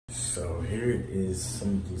So here is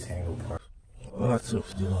some detangled parts. Lots of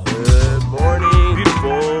good morning,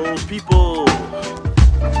 beautiful people.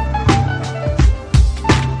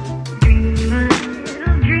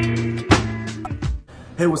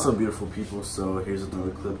 Hey, what's up, beautiful people? So here's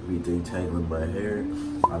another clip of me detangling my hair.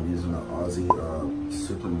 I'm using the Aussie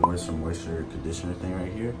Super Moisture Conditioner thing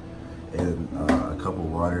right here, and a cup of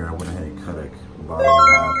water. I went ahead and cut a bottle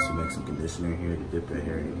in half to make some conditioner here to dip the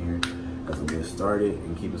hair in here as I'm getting started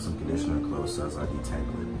and keeping some conditioner close as I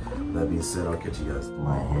detangle it. With that being said, I'll catch you guys.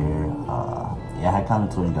 My hair, yeah, I kind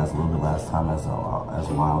of told you guys a little bit last time as while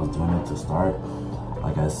I was doing it to start.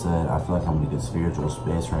 Like I said, I feel like I'm in a good spiritual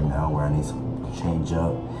space right now where I need to change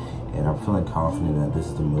up, and I'm feeling confident that this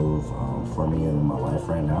is the move for me in my life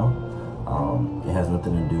right now. It has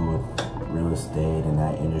nothing to do with real estate and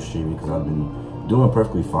that industry because I've been doing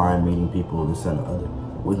perfectly fine, meeting people, this and the other.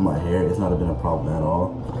 With my hair, it's not been a problem at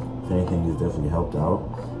all. If anything, it's definitely helped out.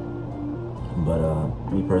 But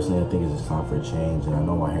me personally, I think it's just time for a change, and I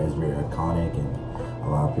know my hair is very iconic and a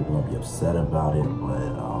lot of people will be upset about it,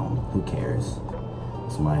 but who cares?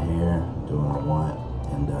 It's my hair, doing what I want,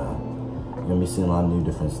 and you're gonna be seeing a lot of new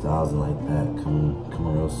different styles and like that coming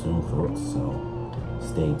real soon, folks. So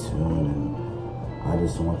stay tuned, and I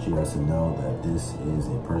just want you guys to know that this is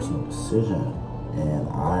a personal decision, and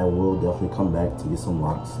I will definitely come back to get some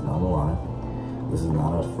locks down the line. This is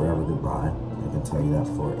not a forever goodbye. I can tell you that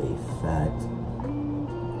for a fact,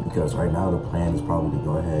 because right now the plan is probably to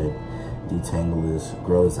go ahead, detangle this,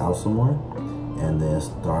 grow this out some more, and then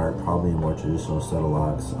start probably a more traditional set of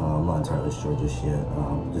locks. I'm not entirely sure just yet.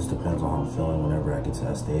 Just depends on how I'm feeling whenever I get to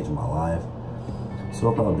that stage in my life.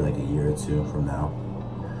 So it'll probably be like a year or two from now,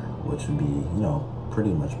 which would be, you know,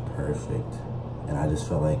 pretty much perfect. And I just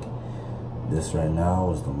felt like this right now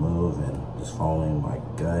was the move, and just following my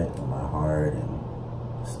gut and my heart and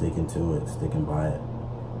sticking to it, sticking by it.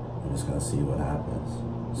 I'm just gonna see what happens.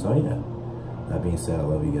 So yeah, that being said, I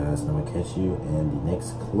love you guys, and I'm gonna catch you in the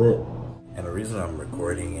next clip. And the reason I'm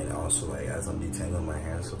recording and also like as I'm detangling my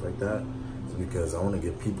hair and stuff like that is because I want to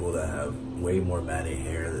give people that have way more matted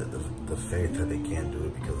hair the faith that they can do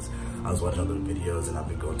it. Because I was watching other videos and I've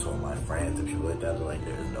been going to all my friends and people like that, they're like,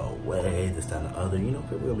 there's no way, this, that, and the other. You know,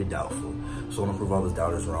 people are gonna be doubtful. So I want to prove all those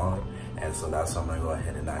doubters wrong, and so that's why I'm gonna go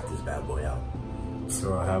ahead and knock this bad boy out.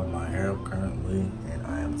 So I have my hair up currently, and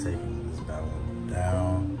I am taking this bad one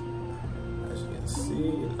down. As you can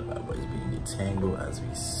see, the bad boy is being detangled as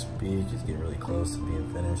we speak. It's getting really close to being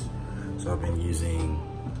finished. So I've been using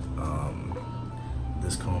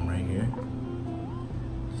this comb right here,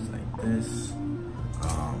 just like this.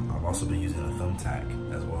 I've also been using a thumbtack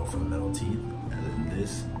as well for the middle teeth, and then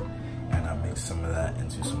this. And I mixed some of that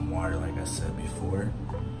into some water, like I said before.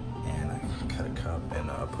 And I cut a cup and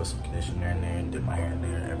put some conditioner in there and dip my hair in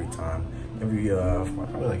there every time,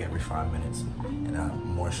 probably like every 5 minutes. And I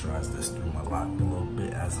moisturize this through my lock a little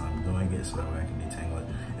bit as I'm doing it, so that way I can detangle it.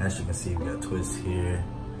 And as you can see, we got twists here,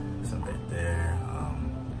 some right there,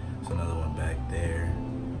 so another one back there.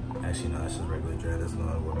 Actually, no, that's just regular dread. There's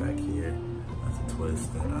another one back here. That's a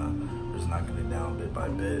twist, and we're just knocking it down bit by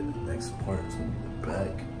bit. Next part is gonna be the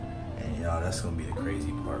back, and y'all, that's gonna be the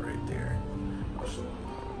crazy part right there. I'll show you.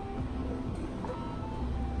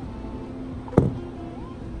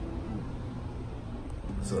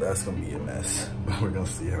 So that's gonna be a mess, but we're gonna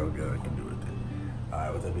see how good I can do with it. All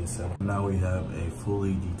right, with that being said, now we have a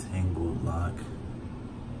fully detangled lock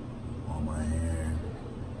on my hair.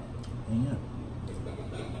 And yeah.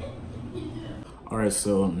 All right,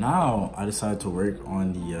 so now I decided to work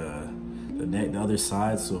on the other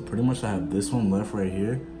side. So pretty much I have this one left right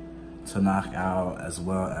here to knock out, as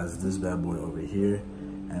well as this bad boy over here.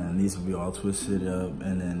 And these will be all twisted up,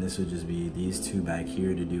 and then this would just be these two back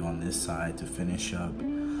here to do on this side to finish up.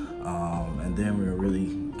 And then we'll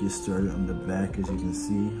really get started on the back. As you can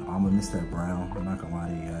see, I'm gonna miss that brown, I'm not gonna lie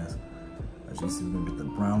to you guys. As you can see, we're gonna get the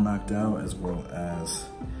brown knocked out, as well as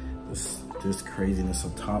this craziness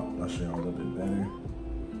up top. I'll show you a little bit better.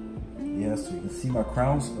 Yeah, so you can see my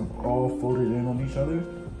crowns are all folded in on each other.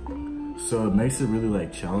 So it makes it really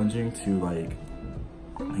like challenging to like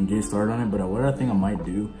and get started on it. But what I think I might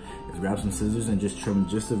do is grab some scissors and just trim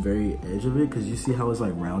just the very edge of it, because you see how it's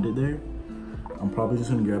like rounded there. I'm probably just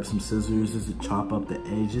gonna grab some scissors just to chop up the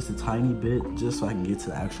edge just a tiny bit, just so I can get to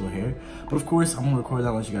the actual hair. But of course, I'm gonna record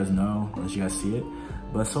that, let you guys know, let you guys see it.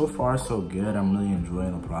 But so far, so good. I'm really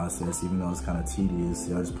enjoying the process, even though it's kind of tedious.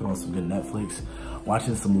 I just put on some good Netflix,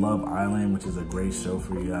 watching some Love Island, which is a great show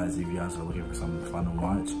for you guys if you guys are looking for something fun to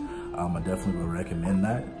watch. I definitely would recommend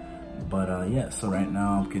that. But yeah, so right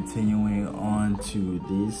now I'm continuing on to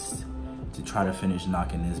this to try to finish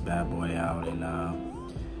knocking this bad boy out. And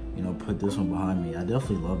you know, put this one behind me. I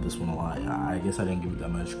definitely love this one a lot. I guess I didn't give it that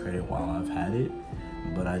much credit while I've had it,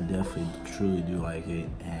 but I definitely truly do like it.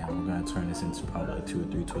 And we're gonna turn this into probably like 2 or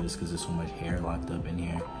 3 twists because there's so much hair locked up in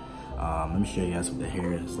here. Let me show you guys what the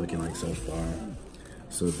hair is looking like so far.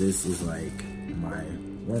 So this is like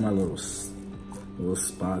one of my little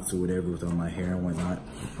spots or whatever with all my hair and whatnot.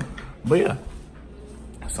 But yeah,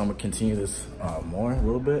 so I'm gonna continue this more a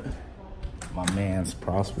little bit. My man's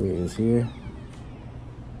Prosper is here.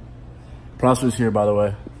 Prosper's here, by the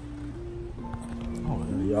way. Oh,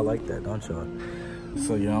 y'all like that, don't y'all?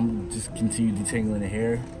 So yeah, I'm gonna just continue detangling the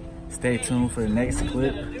hair. Stay tuned for the next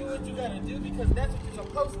clip. Do what you gotta do because that's what you're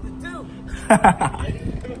supposed to do.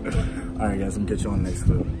 All right, guys, I'm gonna catch you on the next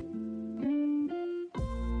clip.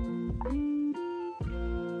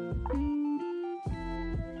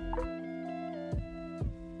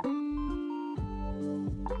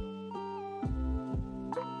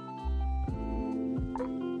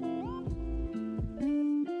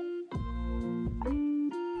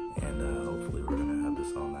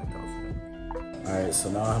 Alright, so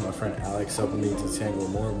now I have my friend Alex helping me detangle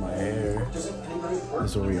more of my hair. This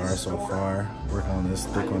is where we are so far. Working on this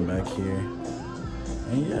thick one back here.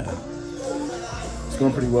 And yeah, it's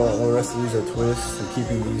going pretty well. All the rest of these are twists. I'm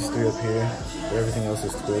keeping these 3 up here, but everything else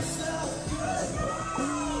is twists. So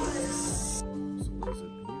what is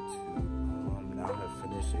it, YouTube? Now I have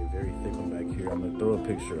finished a very thick one back here. I'm going to throw a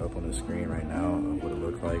picture up on the screen right now of what it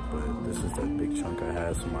looked like, but this is that big chunk I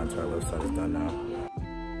had, so my entire left side is done now.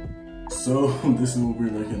 So this is what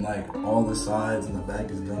we're looking like. All the sides and the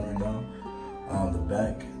back is done right now.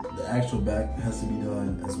 The actual back has to be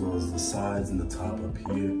done, as well as the sides and the top up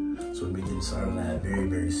here. So we'll be getting started on that very,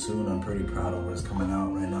 very soon. I'm pretty proud of what's coming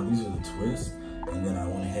out right now. These are the twists, and then I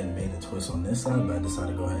went ahead and made the twist on this side, but I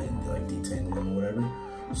decided to go ahead and like detangle them or whatever.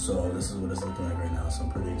 So this is what it's looking like right now. So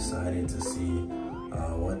I'm pretty excited to see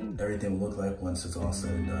what everything will look like once it's all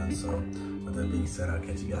said and done. So with that being said, I'll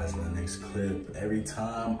catch you guys in the next clip. Every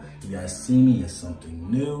time you guys see me, it's something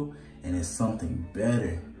new and it's something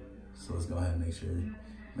better. So let's go ahead and make sure to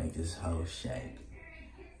make this hoe shake.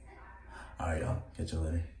 All right, y'all, catch you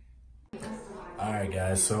later. All right,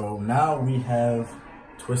 guys, so now we have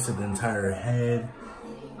twisted the entire head.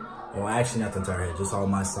 Well, actually not the entire head, just all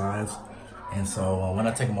my sides. And so when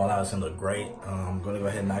I take them all out, it's gonna look great. I'm gonna go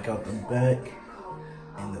ahead and knock out the back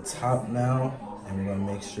and the top now. And we're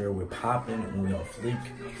gonna make sure we're popping and we're gonna fleek.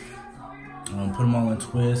 I'm gonna put them all in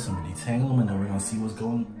twists and detangle them, and then we're gonna see what's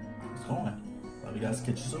going. Love you guys,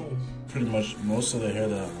 catch you soon. Pretty much most of the hair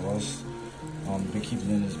that I've lost, been keeping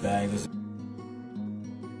in this bag.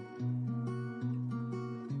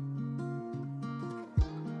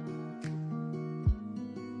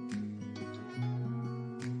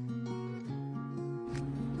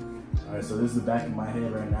 Alright, so this is the back of my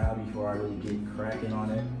head right now before I really get cracking on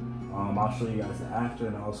it. I'll show you guys the after,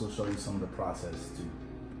 and I'll also show you some of the process too.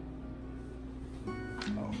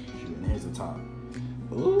 Oh shoot, and here's the top.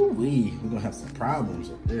 Ooh wee, we're gonna have some problems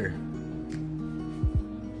up there.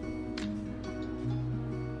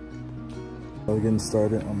 We're getting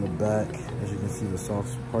started on the back. As you can see, the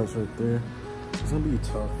soft parts right there. It's gonna be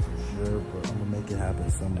tough for sure, but I'm gonna make it happen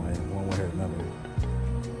some way, one way or another.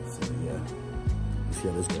 So yeah, let's see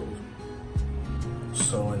how this goes.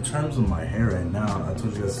 So in terms of my hair right now, I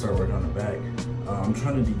told you guys to start working on the back. I'm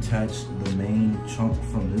trying to detach the main chunk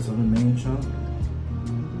from this other main chunk.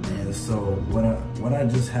 And so what I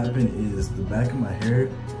just happened is the back of my hair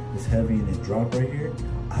is heavy and it dropped right here.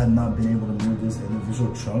 I had not been able to move this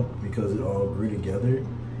individual chunk because it all grew together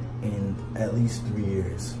in at least 3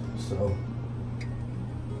 years. So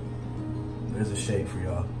there's a shake for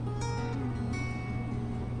y'all.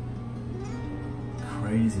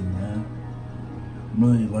 Crazy, man. I'm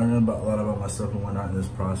really learning a lot about myself and whatnot in this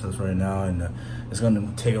process right now, and it's going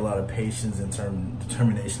to take a lot of patience and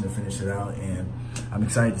determination to finish it out, and I'm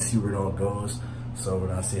excited to see where it all goes. So we're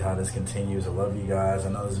going to see how this continues. I love you guys. I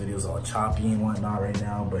know this video is all choppy and whatnot right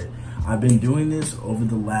now, but I've been doing this over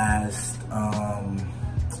the last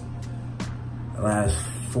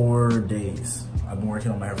 4 days. I've been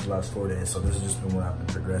working on my hair for the last 4 days, so this has just been what I've been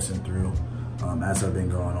progressing through as I've been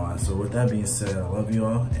going on. So with that being said, I love you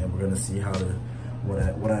all, and we're going to see how to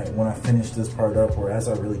when I finish this part up, or as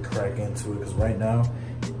I really crack into it, because right now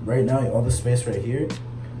all the space right here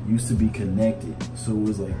used to be connected, so it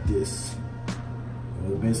was like this. It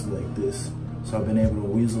was basically like this. So I've been able to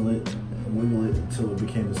weasel it and wiggle it until it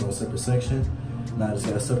became its own separate section. Now I just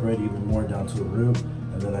gotta separate it even more down to the root,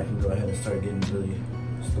 and then I can go ahead and start getting really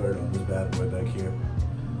started on this bad boy back here.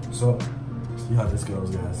 So see how this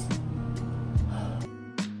goes, guys.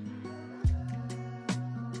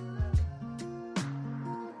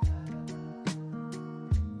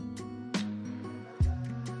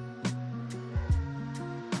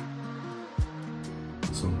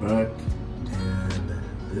 So I'm back, and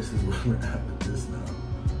this is where we're at with this now.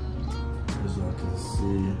 As y'all can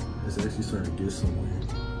see, it's actually starting to get somewhere.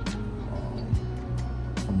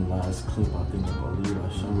 From the last clip, I believe I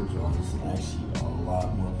showed y'all, this is actually a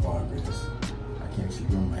lot more progress. I can actually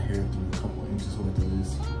run my hair through a couple inches worth of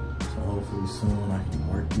this. So hopefully soon I can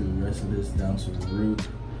work through the rest of this down to the root.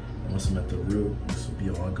 And once I'm at the root, this will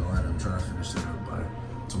be all gone. I'm trying to finish it up by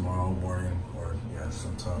tomorrow morning, or yeah,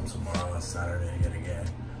 sometime tomorrow on Saturday yet again.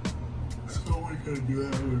 So we're gonna do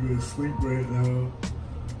that. We're gonna sleep right now.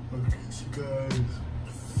 I'll catch you guys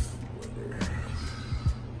later.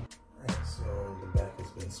 Alright, so the back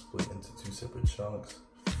has been split into 2 separate chunks.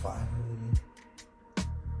 Finally.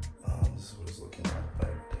 This is what it's looking like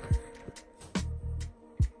back there.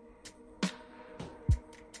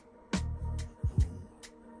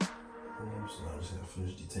 So I just gotta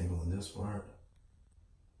finish detangling this part.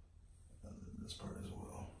 And then this part as well.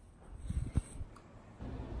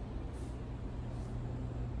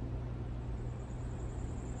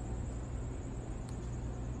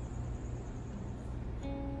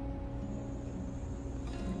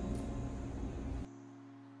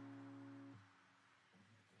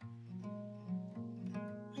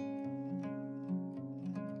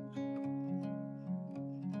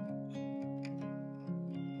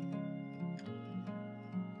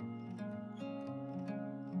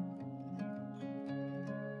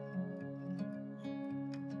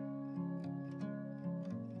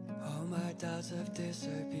 My doubts have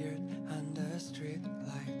disappeared under street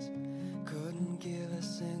lights. Couldn't give a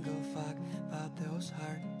single fuck about those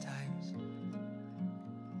hard times.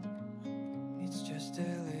 It's just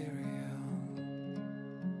delirium.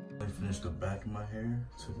 I finished the back of my hair.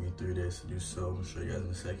 Took me 3 days to do so. I'll show you guys in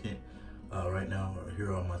a second. Right now,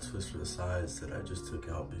 here are my twists for the sides that I just took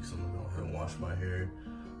out because I'm gonna go ahead and wash my hair,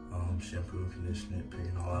 shampoo, condition it, pick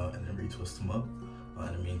it all out, and then retwist them up.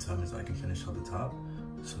 In the meantime, as I can finish out the top.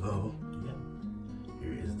 So, yeah,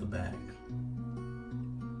 here is the back.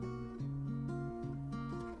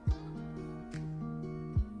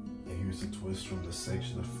 And here's the twist from the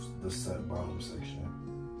section, the set bottom section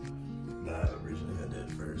that I originally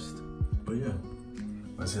did first. But yeah,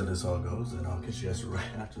 let's see how this all goes, and I'll catch you guys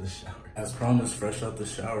right after the shower. As promised, fresh out the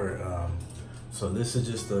shower. So this is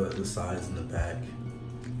just the sides and the back.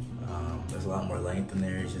 There's a lot more length in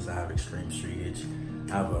there. It's just I have extreme streakage.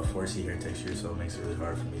 I have a 4C hair texture, so it makes it really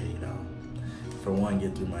hard for me to, you know, for one,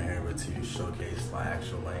 get through my hair, but two, showcase my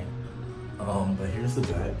actual length. But here's the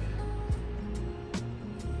back.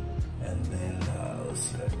 And then, let's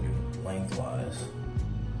see what I can do lengthwise.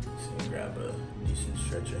 So you can grab a decent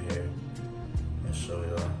stretch of hair and show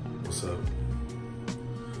y'all what's up.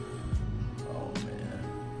 Oh man.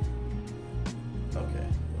 Okay,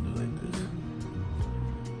 we'll do like this.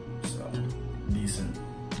 So, decent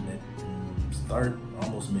start,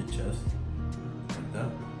 almost mid-chest, like that.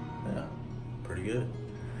 Yeah, pretty good.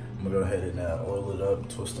 I'm gonna go ahead and oil it up,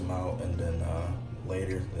 twist them out, and then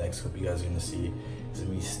later, the next clip you guys are gonna see is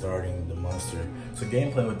me starting the monster. So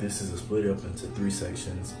game plan with this is to split it up into 3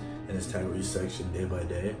 sections, and just tackle each section day by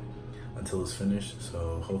day until it's finished.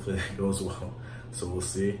 So hopefully that goes well. So we'll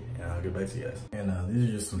see, and I'll get back to you guys. And these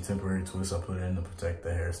are just some temporary twists I put in to protect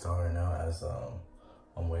the hairstyle right now as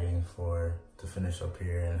I'm waiting to finish up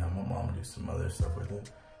here and have my mom do some other stuff with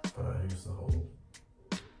it. But here's the whole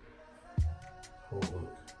look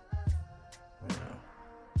right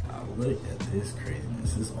now. Look at this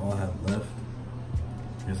craziness. This is all I have left.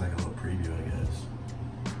 Here's like a little preview, I guess.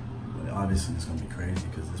 But obviously it's gonna be crazy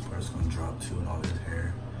because this part's gonna drop too, and all this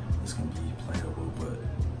hair is gonna be playable. But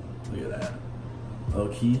look at that. Low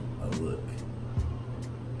key, a look.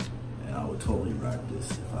 And I would totally rock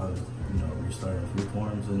this if I was, you know, restarting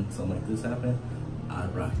Freeforms and something like this happened.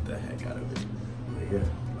 I'd rock the heck out of it. But yeah,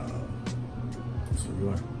 that's where we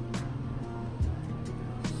are.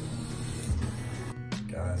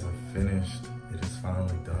 Guys, I finished. It is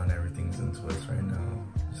finally done. Everything's in twist right now.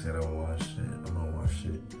 Just gotta wash it. I'm gonna wash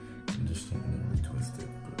it, condition it, and then retwist it.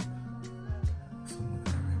 But so I'm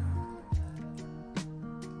looking at it right now.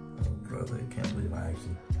 Oh brother, I can't believe I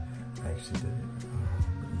actually did it.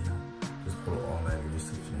 But yeah, just pull all that just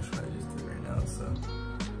to finish what I just did right now. So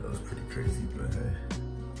that was pretty crazy, but hey,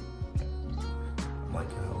 I'm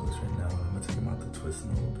liking how it looks right now. I'm gonna take them out the twist in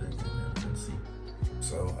a little bit and then see.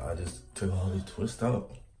 So I just took all these twists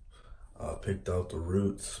out, picked out the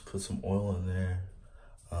roots, put some oil in there,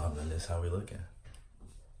 and this is how we looking.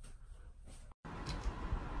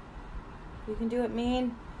 You can do it,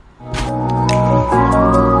 mean.